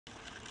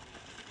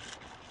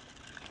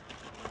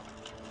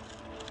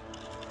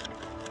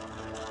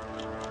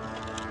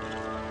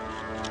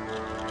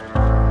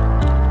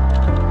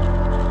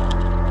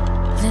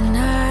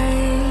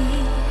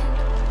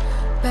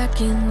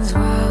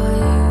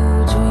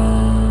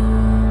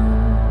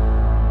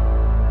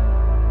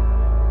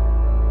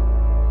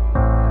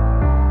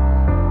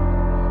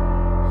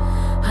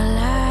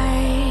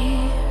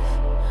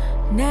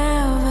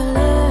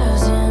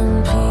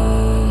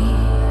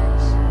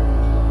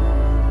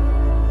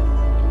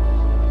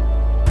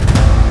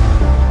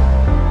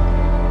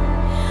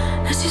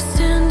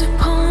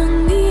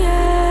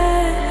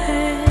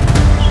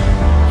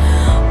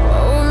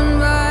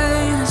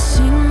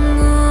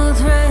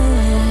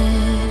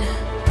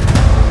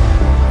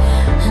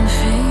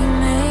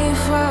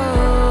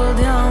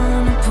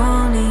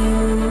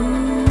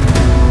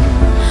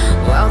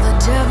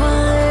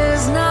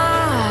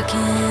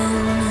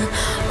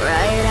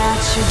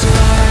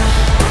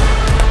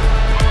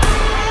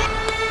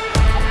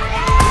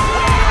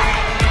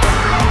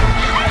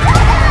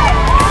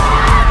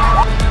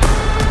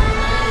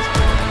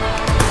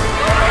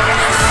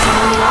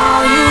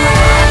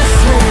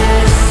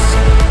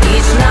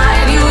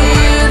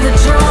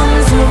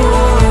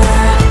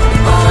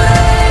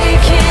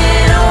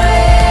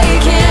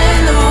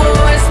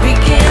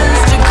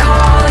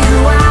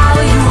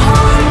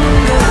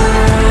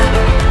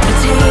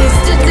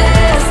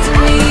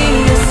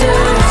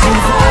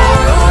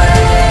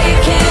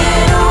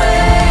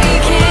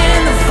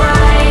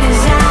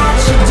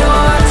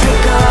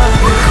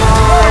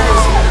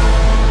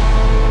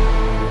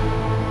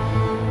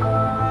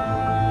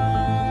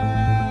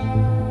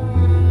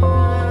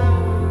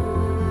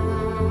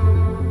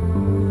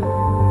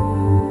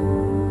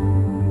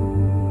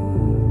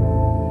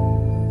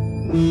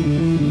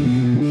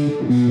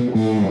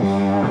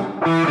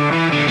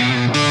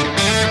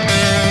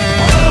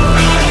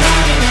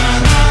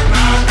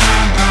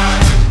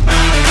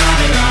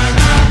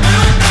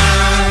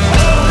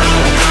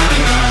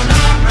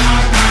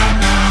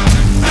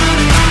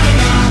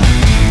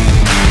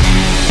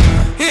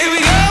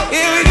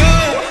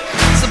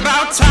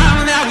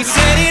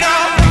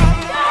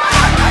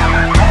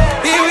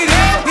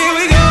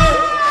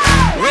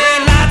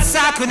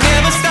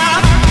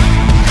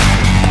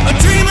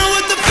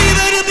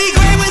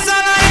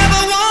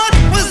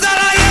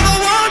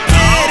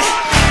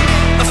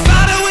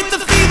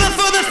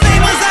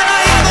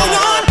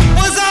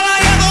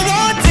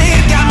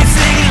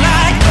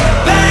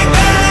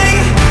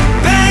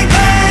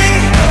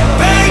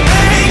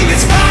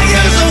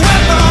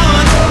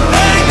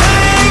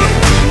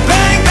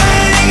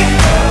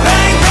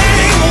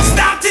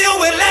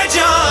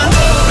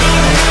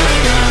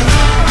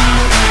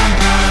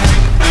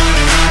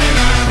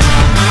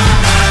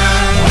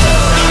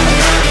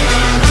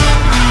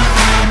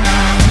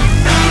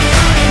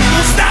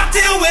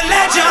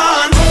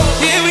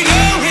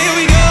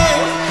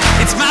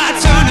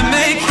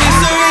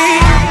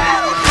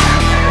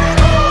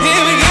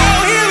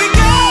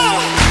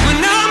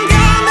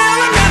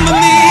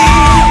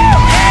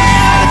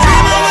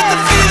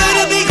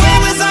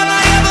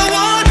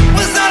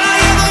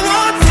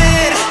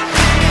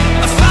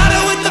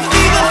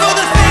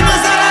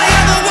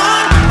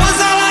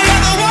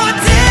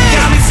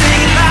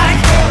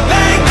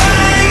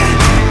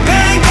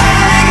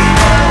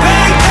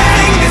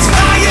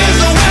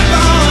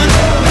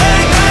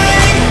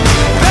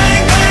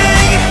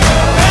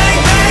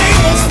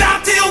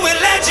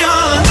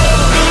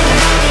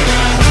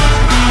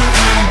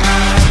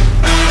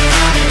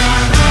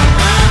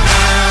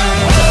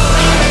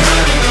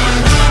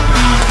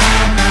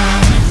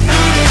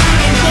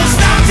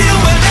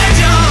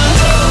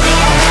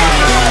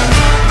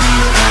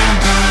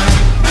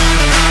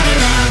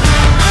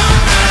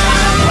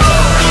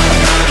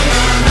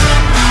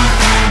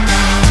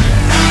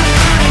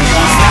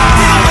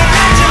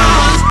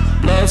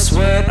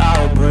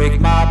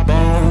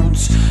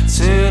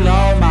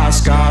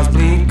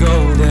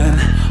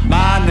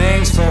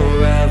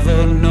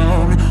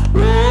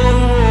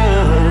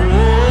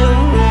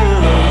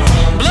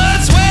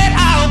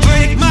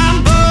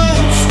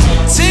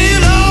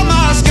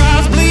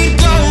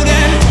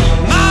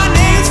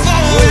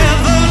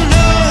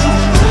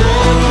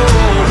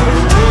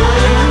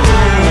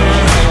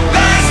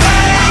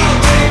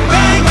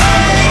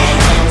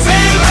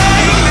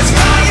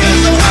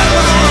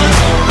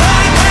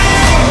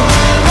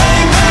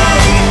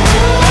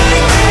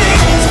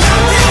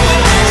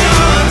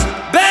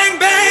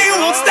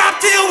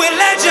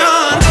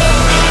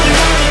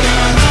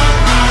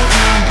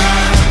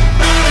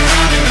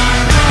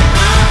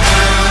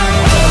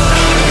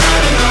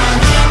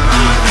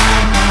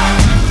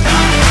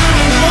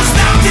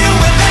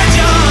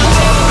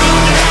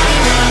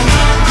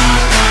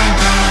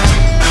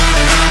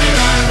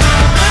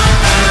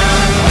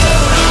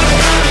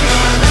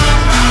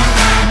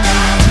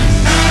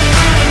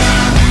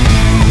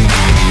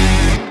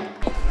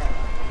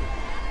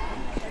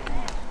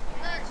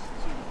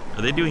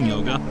Are they doing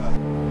yoga?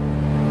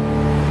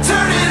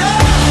 Turn it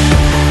up!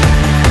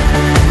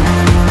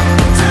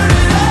 Turn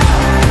it up!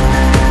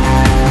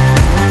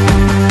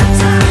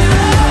 Turn it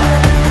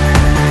up!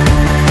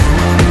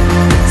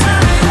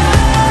 Turn it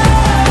up!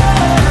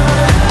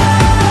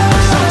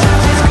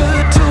 Sometimes it's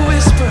good to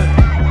whisper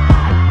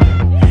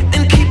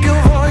and keep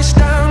your voice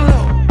down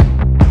low,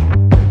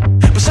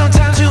 but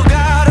sometimes you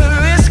gotta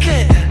risk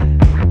it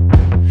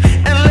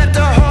and let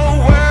the whole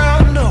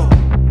world know.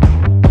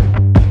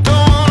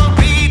 Don't wanna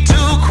be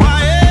too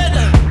quiet.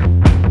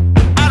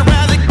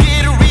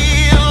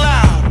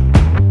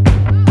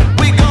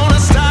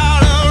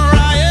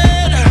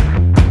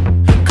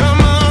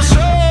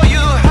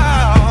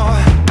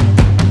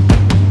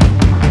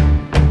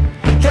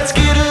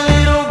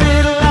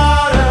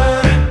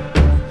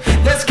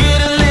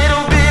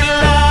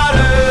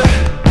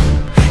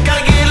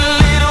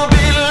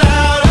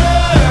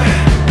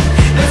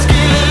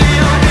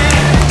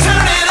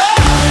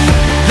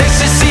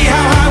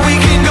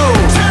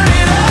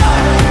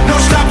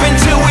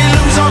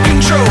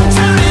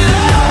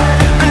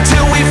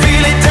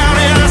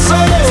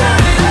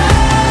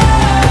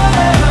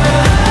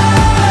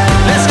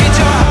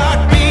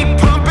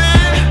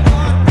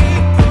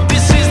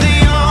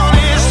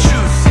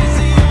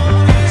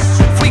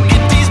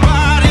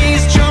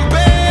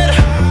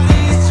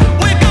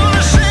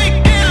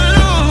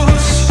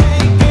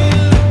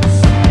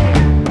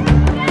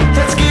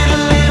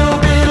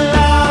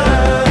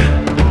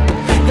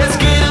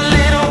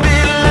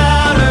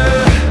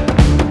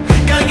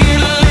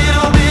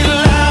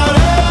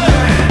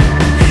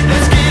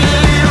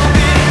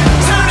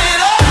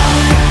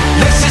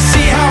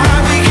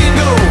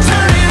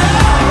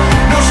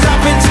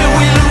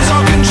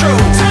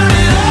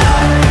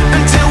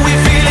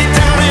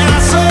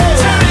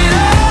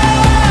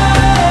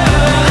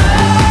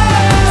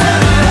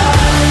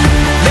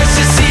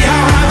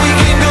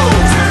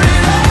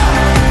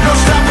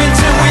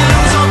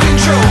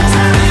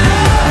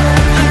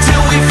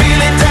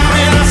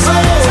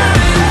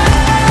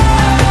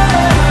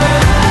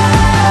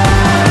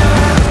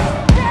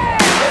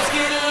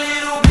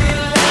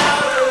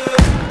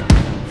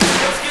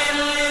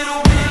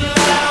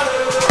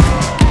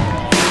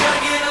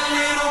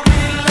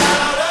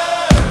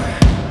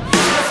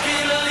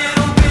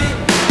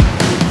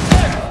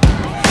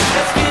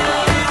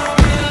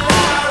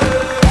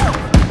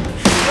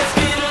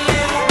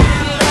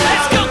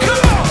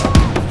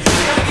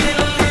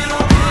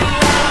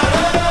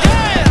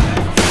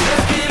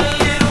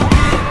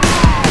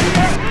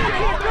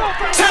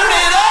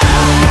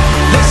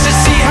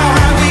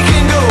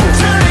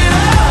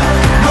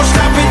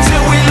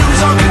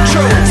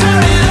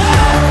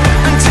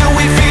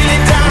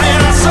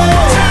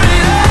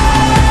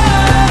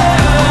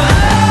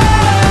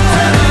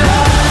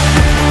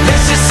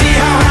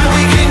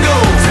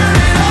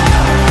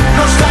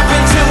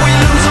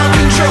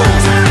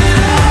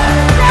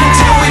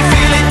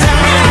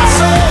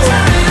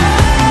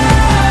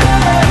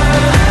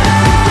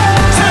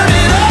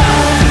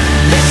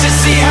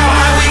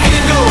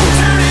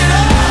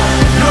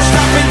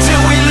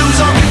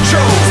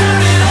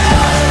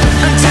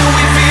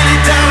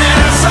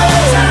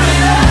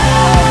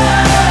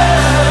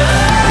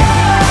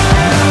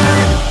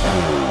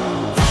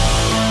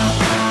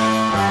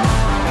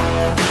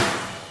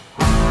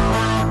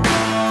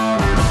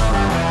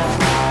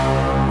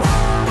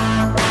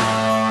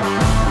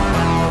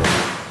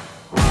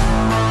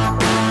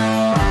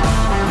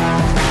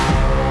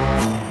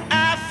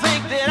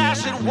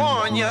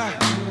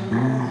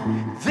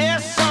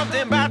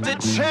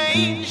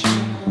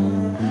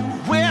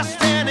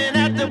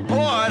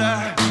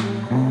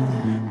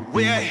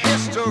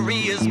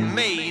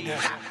 made.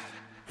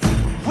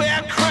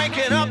 We're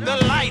cranking up the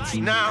lights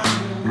now,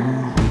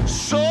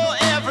 so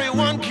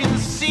everyone can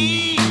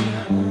see.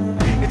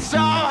 It's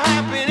all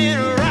happening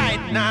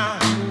right now.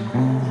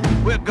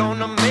 We're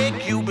gonna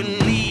make you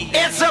believe.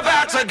 It's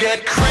about to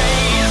get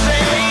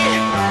crazy.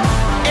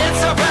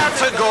 It's about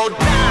to go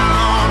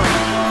down.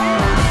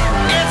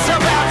 It's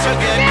about to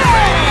get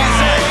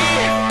crazy.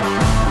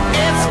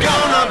 It's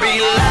gonna be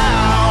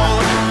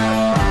loud.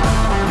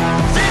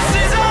 This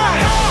is our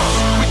house.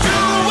 We do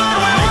what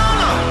we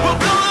wanna. We'll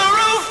blow the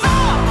roof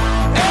up.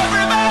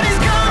 Everybody's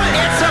coming.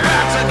 It's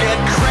about to get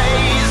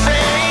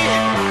crazy.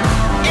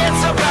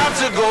 It's about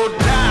to go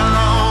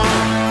down.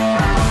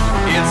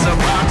 It's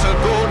about to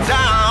go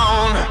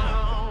down.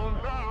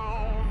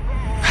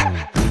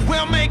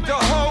 We'll make the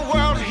whole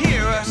world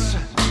hear us.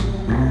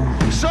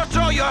 So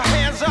throw your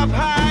hands up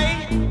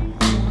high.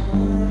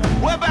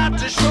 We're about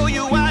to show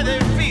you why they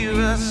fear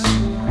us.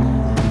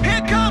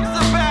 Here comes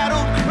the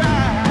battle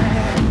cry.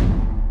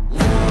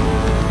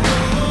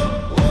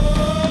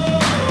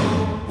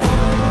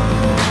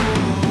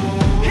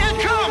 Here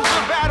comes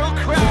the battle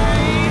cry.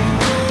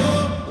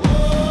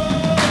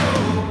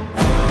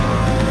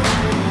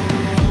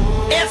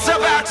 It's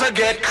about to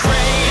get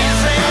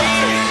crazy.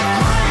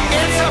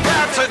 It's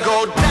about to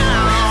go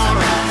down.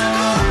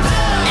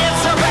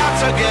 It's about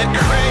to get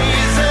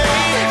crazy.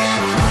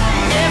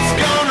 It's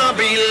gonna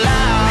be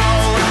loud.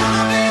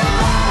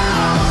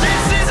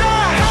 This is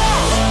our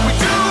house. We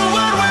do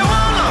what we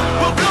wanna.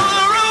 We'll blow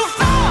the roof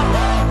up.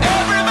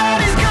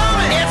 Everybody's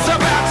coming. It's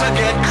about to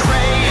get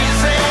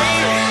crazy.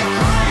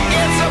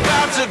 It's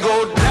about to go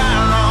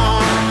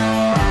down.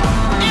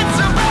 It's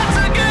about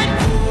to get.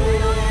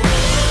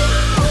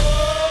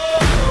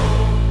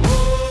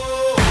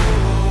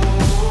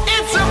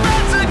 It's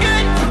about to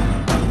get.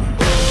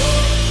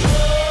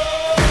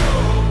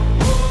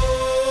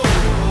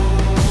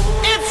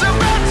 It's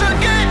about to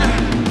get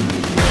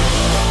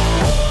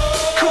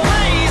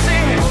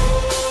crazy.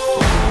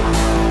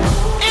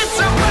 It's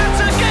about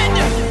to get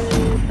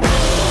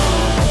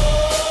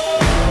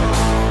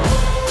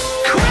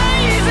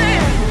crazy.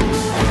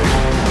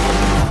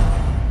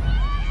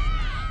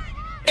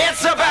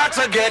 It's about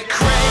to get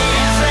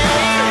crazy.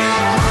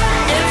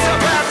 It's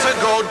about to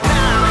go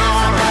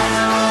down.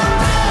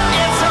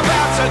 It's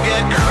about to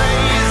get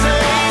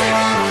crazy.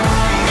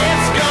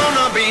 It's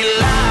gonna be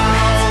loud.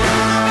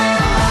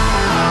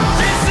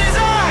 This is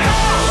our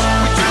house.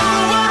 We do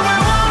what we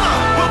wanna.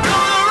 We'll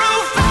blow the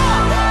roof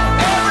up.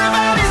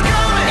 Everybody's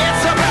coming.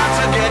 It's about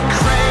to get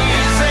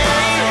crazy.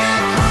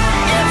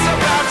 It's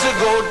about to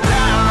go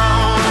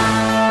down.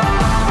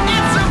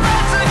 It's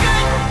about to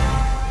get.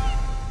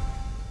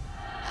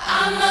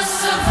 I'm a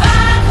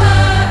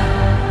survivor.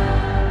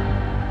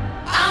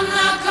 I'm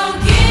not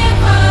gonna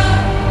give up.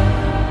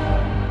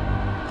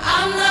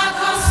 I'm not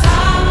gonna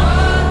stop.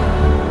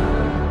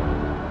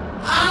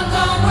 I'm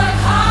gonna work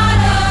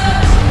harder.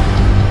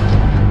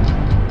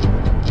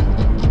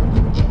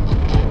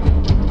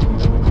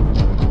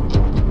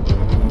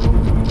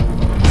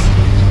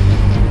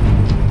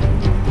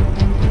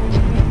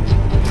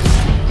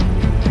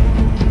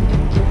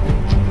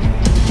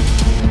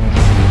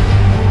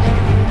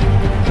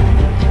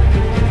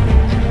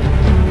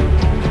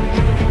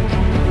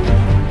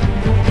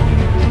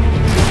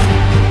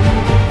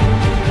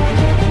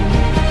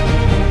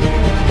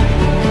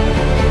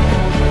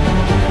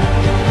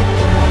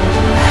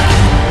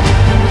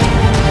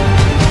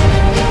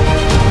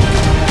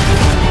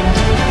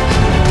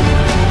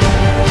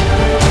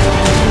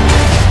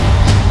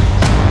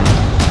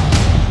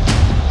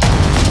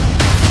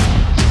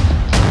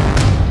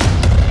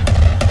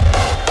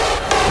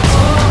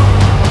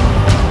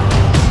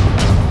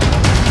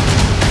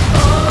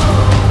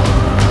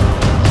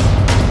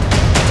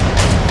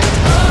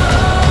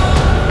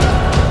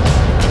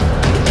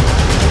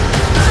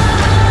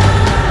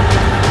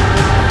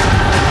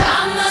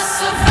 I'm a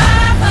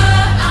survivor.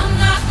 I'm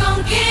not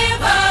gonna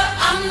give up.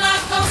 I'm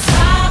not gonna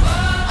stop.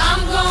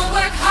 I'm gonna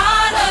work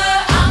harder.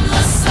 I'm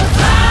a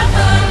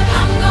survivor.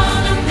 I'm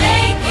gonna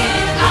make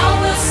it. I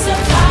will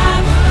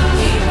survive.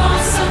 Keep on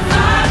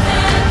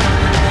surviving.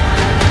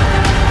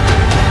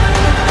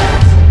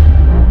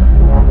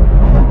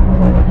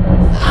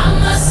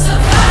 I'm a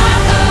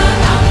survivor.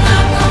 I'm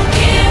not gonna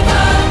give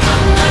up.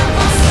 I'm not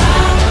gonna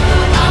stop.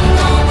 I'm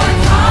gonna work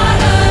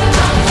harder.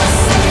 I'm a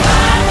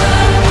survivor.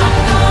 I'm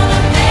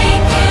gonna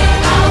make it.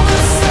 I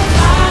will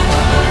survive.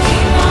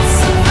 Keep on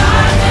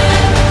surviving.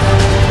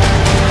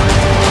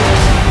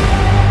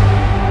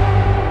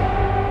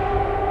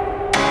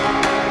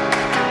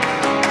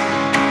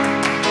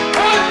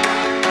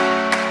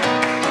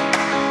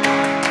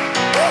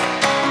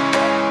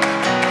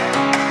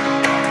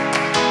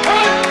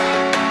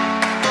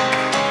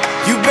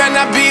 You better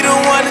not be the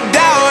one to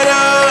doubt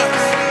us,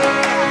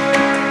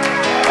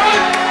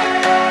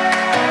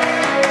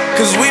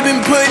 'cause we've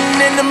been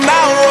putting in the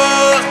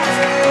hours.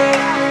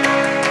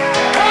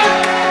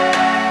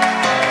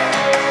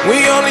 We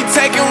only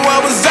taking what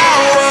was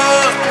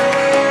ours.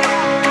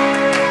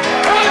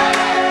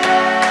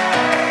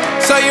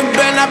 So you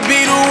better not be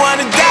the one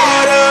to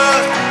doubt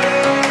us.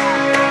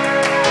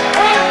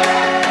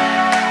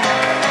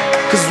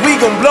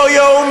 gon' blow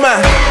your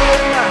mind.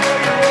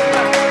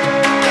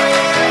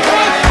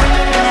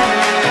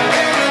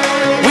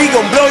 We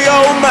gon' blow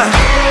your mind.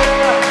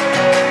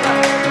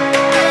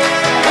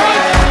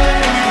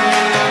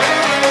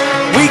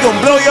 We gon'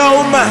 blow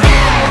your mind.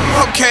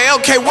 Okay,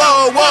 okay,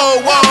 whoa,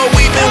 whoa, whoa.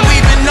 We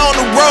been on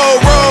the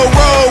road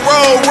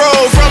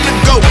from the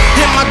go.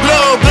 Hit my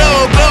glow,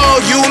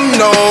 blow. You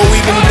know we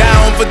been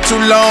down for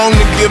too long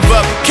to give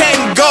up.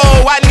 Can't go.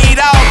 I need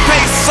all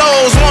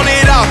pesos, want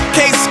it all.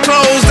 Case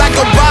closed. I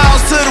go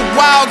balls to the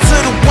wall,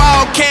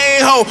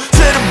 can't hold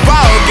to the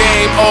ball.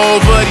 Game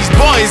over. These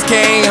boys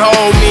can't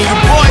hold me. You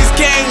boys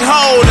can't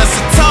hold us.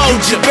 I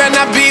told you. Better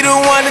not be the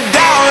one to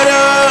doubt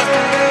us.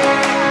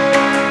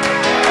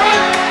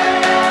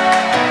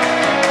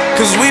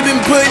 Cause we been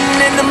putting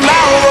in the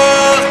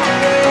hours.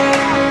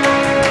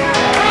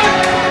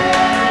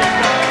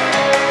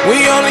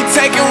 We only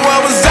taking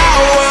what was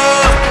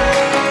ours.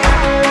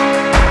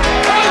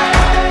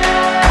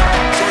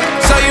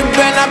 So you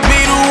better not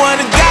be the one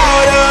to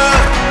doubt us.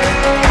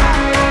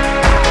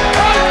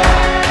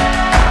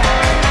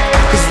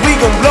 Cause we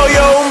gon' blow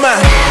your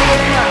mind.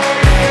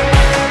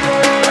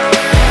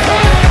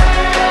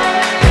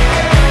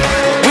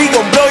 We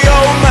gon' blow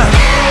your mind.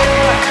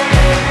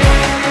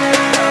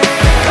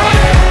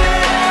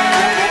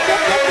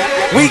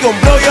 We gon'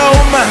 blow your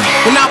mind.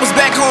 When I was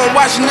back home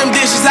washing them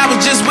dishes, I was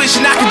just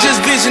wishing I could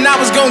just vision. I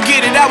was gon'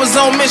 get it, I was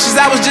on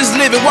missions, I was just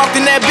living. Walked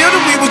in that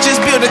building, we was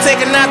just building,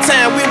 taking our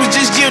time. We was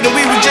just yielding,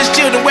 we was just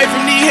chillin'. Away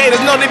from these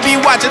haters, know they be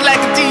watching like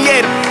a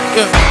theater.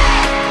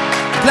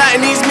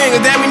 Plotting these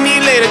niggas that we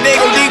need later. They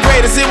gon'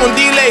 degrade us, it won't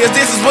delay us.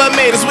 This is what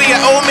made us. We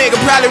got Omega,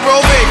 probably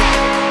roll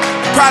Vega.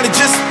 Probably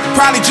just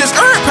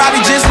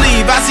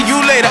leave. I see you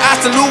later.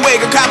 Hasta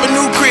Luego, cop a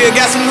new crib,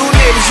 got some new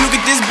neighbors. You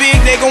get this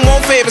big, they gon'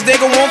 want favors, they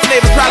gon' want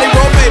flavors. Probably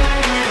roll paper.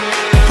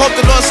 Hope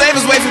the Lord save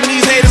us, wait from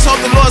these haters. Hope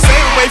the Lord save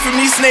us, wait from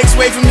these snakes,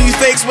 wait from these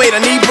fakes. Wait,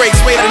 I need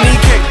breaks, wait, I need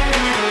cake.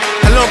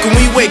 How long can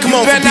we wait? Come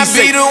on, better not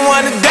be the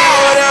one to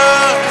doubt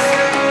us.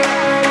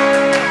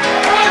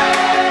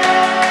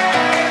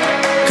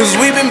 Cause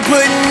we been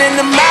putting in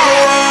the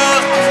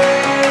hours.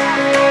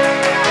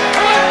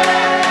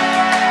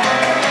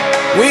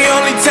 We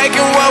only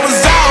taking what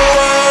was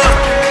ours.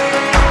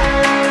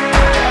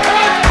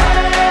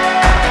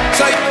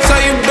 So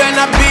you better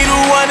not be the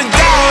one to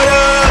doubt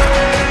us.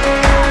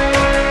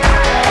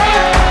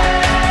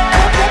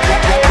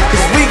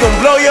 Cause we gon'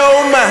 blow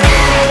your mind.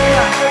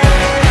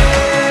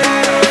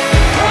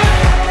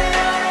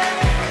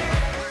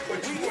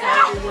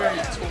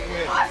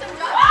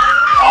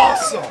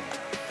 Awesome.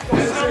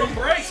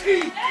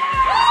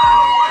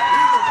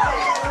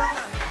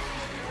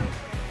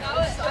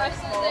 That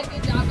was a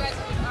good job, guys.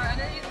 Our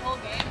energy the whole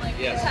game, like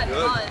we just had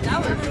fun. That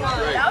was fun.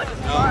 That was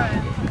just fun.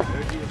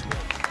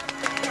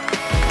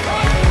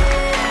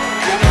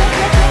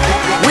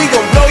 We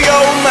gon' blow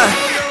your mind.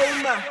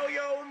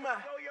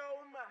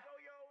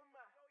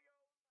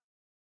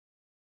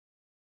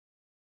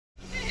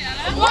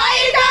 Why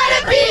you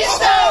gotta be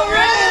so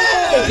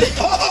rude?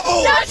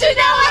 Don't you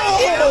know I'm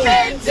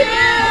human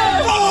too?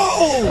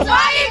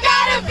 Why you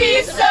gotta be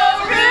so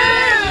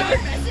rude?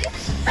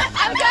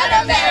 I'm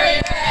gonna marry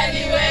her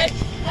anyway.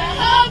 I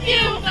hope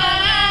you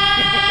find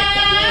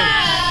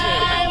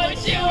what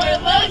you were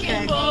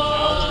looking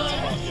for.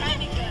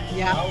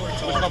 Yeah. I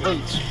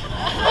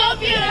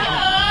hope your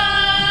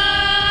heart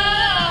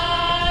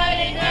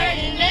ain't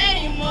hurting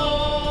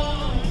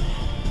anymore.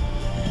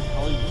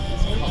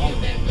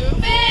 You've been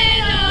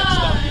moving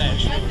on,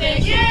 I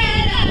figure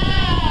it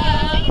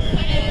out.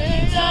 And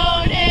you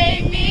don't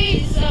hate me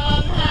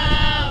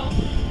somehow.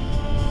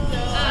 So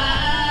I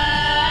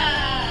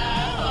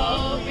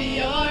hope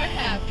you're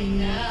happy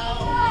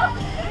now.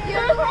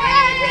 Your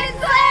friends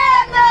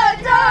slam the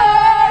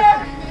door.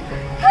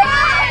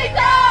 I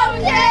don't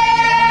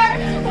care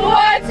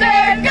what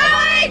they're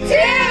going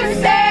to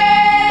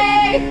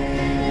say.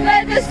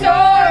 Let the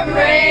storm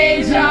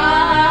rage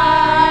on.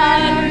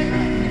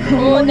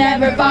 Will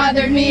never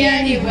bother me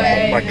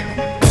anyway.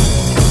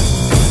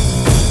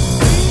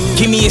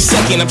 Give me a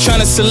second, I'm trying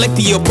to select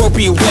the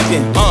appropriate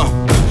weapon.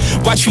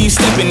 Watch where you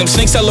stepping, them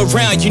snakes all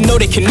around, you know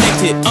they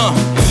connected.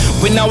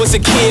 When I was a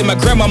kid, my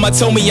grandmama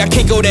told me I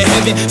can't go to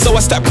heaven, so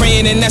I stopped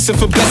praying and asking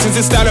for blessings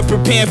and started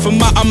preparing for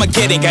my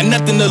Armageddon. Got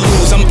nothing to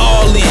lose, I'm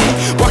all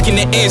in. Walking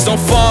the edge, don't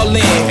fall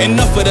in.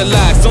 Enough of the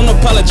lies, don't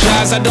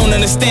apologize. I don't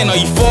understand, are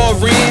you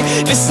foreign?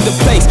 This is the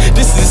place,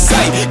 this is the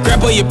site.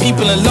 Grab all your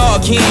people and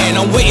log in.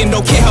 I'm waiting,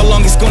 don't care how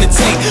long it's gonna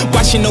take.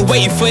 Watching and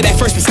waiting for that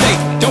first mistake.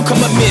 Don't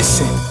come up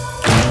missing,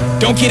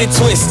 don't get it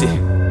twisted.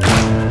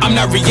 I'm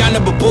not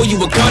Rihanna, but boy, you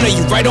a gunner,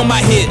 you right on my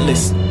hit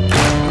list.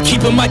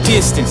 Keeping my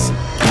distance,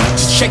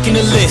 just checking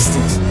the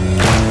listings.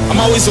 I'm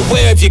always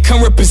aware of your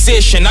current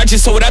position. I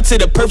just hold out to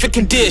the perfect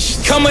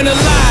conditions. Coming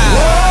alive.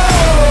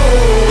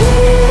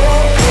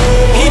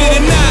 Heat of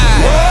the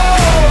night.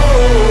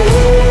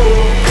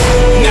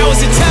 Now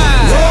is the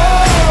time.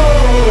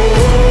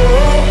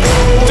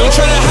 Don't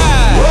try to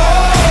hide,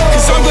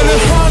 cause I'm gonna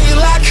hold you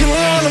like an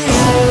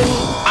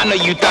animal. I know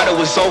you thought it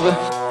was over,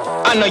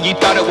 I know you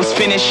thought it was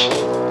finished.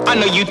 I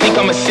know you think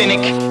I'm a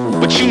cynic,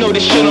 but you know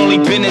this shit only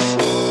business.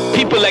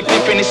 People act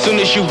different as soon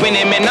as you win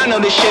it, man, I know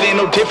this shit ain't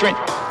no different.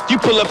 You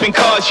pull up in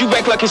cars, you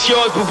act like it's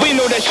yours, but we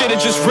know that shit'll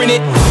just rent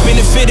it.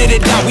 Benefit of the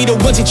doubt, we the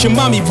ones that your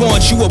mommy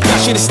wants you about.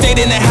 Should've stayed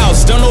in the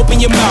house, don't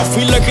open your mouth.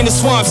 We lurk in the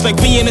swamps like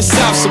we in the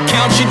south, so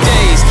count your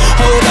days.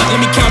 Hold up, let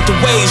me count the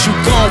ways you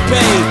gon'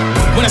 pay.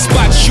 When I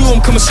spot you, I'm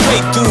coming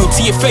straight through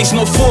to your face,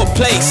 no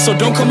foreplay, so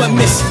don't come up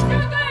missing.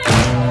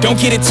 Don't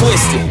get it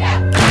twisted.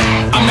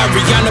 I'm not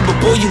Rihanna,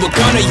 but boy, you a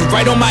gunner, you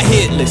right on my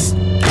hit list.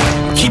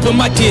 Keeping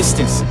my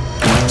distance,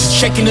 just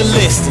checking the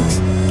listings.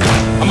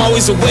 I'm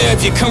always aware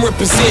of your current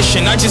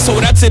position, I just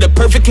hold out to the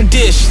perfect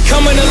condition.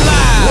 Coming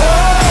alive.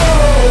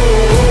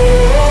 Whoa.